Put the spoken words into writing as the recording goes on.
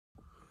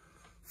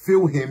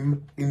feel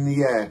him in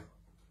the air.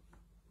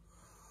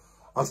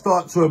 I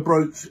start to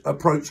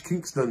approach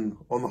Kingston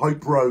on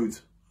Hope Road.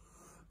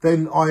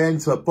 Then I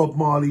enter Bob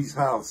Marley's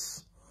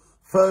house.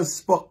 First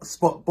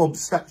spot Bob's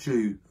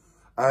statue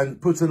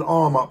and put an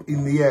arm up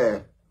in the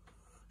air.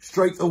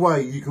 Straight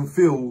away you can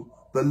feel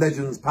the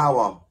legend's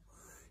power.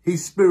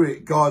 His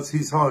spirit guards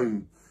his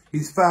home,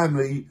 his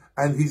family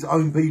and his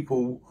own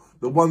people,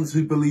 the ones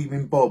who believe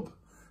in Bob.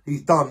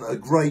 He's done a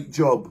great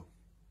job.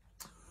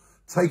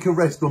 Take a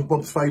rest on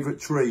Bob's favourite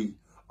tree.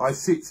 I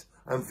sit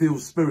and feel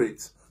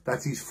spirit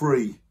that is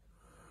free.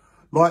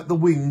 Like the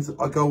wind,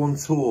 I go on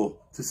tour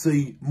to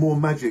see more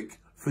magic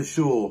for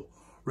sure.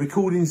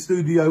 Recording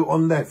studio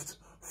on left,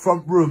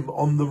 front room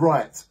on the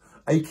right,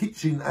 a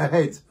kitchen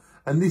ahead,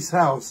 and this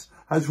house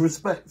has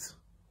respect.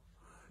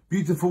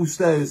 Beautiful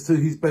stairs to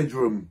his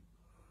bedroom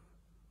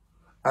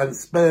and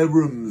spare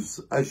rooms.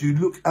 As you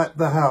look at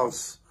the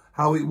house,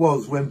 how it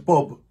was when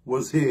Bob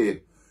was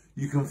here,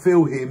 you can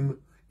feel him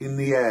in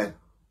the air.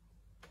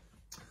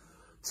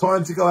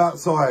 Time to go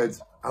outside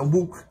and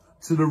walk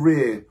to the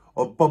rear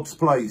of Bob's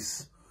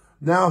place.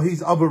 Now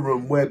his other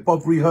room where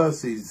Bob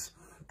rehearses.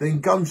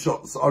 Then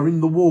gunshots are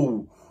in the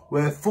wall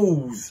where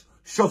fools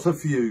shot a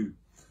few.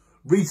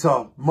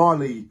 Rita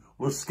Marley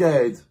was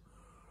scared.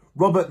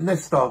 Robert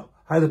Nesta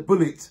had a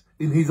bullet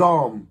in his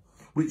arm,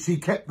 which he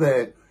kept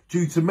there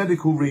due to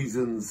medical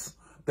reasons.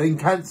 Then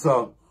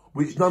cancer,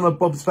 which none of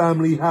Bob's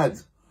family had.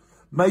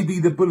 Maybe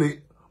the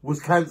bullet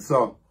was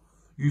cancer.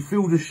 You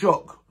feel the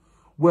shock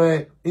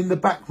where in the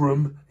back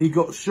room he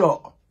got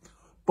shot.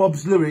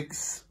 Bob's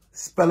lyrics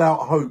spell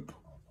out hope.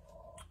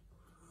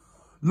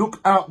 Look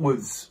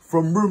outwards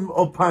from room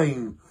of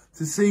pain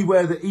to see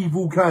where the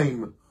evil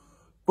came.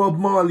 Bob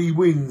Marley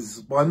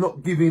wins by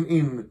not giving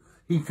in.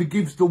 He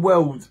forgives the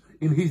world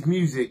in his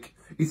music.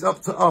 It's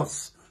up to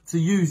us to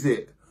use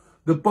it.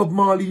 The Bob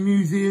Marley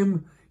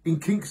Museum in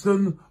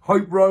Kingston,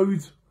 Hope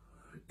Road,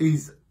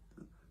 is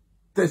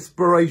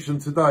desperation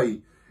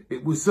today.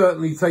 It will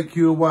certainly take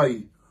you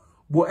away.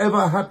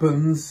 Whatever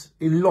happens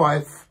in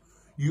life,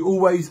 you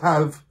always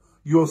have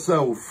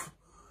yourself.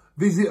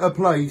 Visit a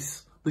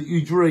place that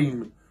you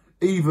dream,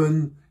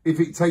 even if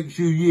it takes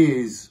you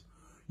years.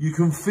 You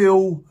can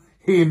feel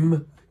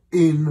him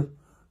in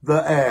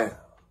the air.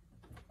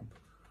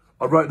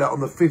 I wrote that on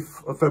the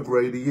 5th of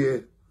February, the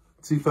year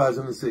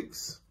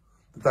 2006,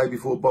 the day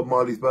before Bob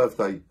Marley's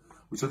birthday,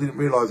 which I didn't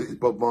realise it was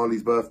Bob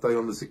Marley's birthday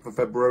on the 6th of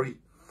February.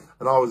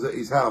 And I was at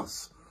his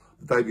house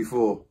the day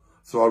before.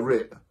 So I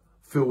writ,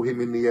 feel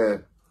him in the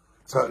air,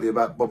 totally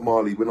about Bob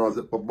Marley when I was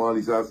at Bob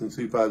Marley's house in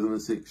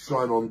 2006.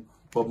 Shine on,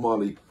 Bob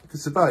Marley.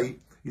 Because today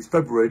is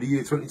February, the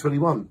year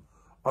 2021.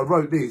 I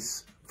wrote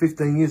this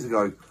 15 years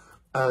ago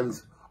and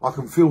I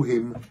can feel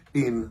him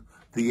in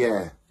the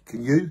air.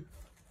 Can you?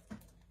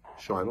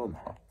 Shine on.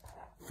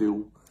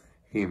 Feel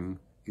him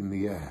in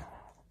the air.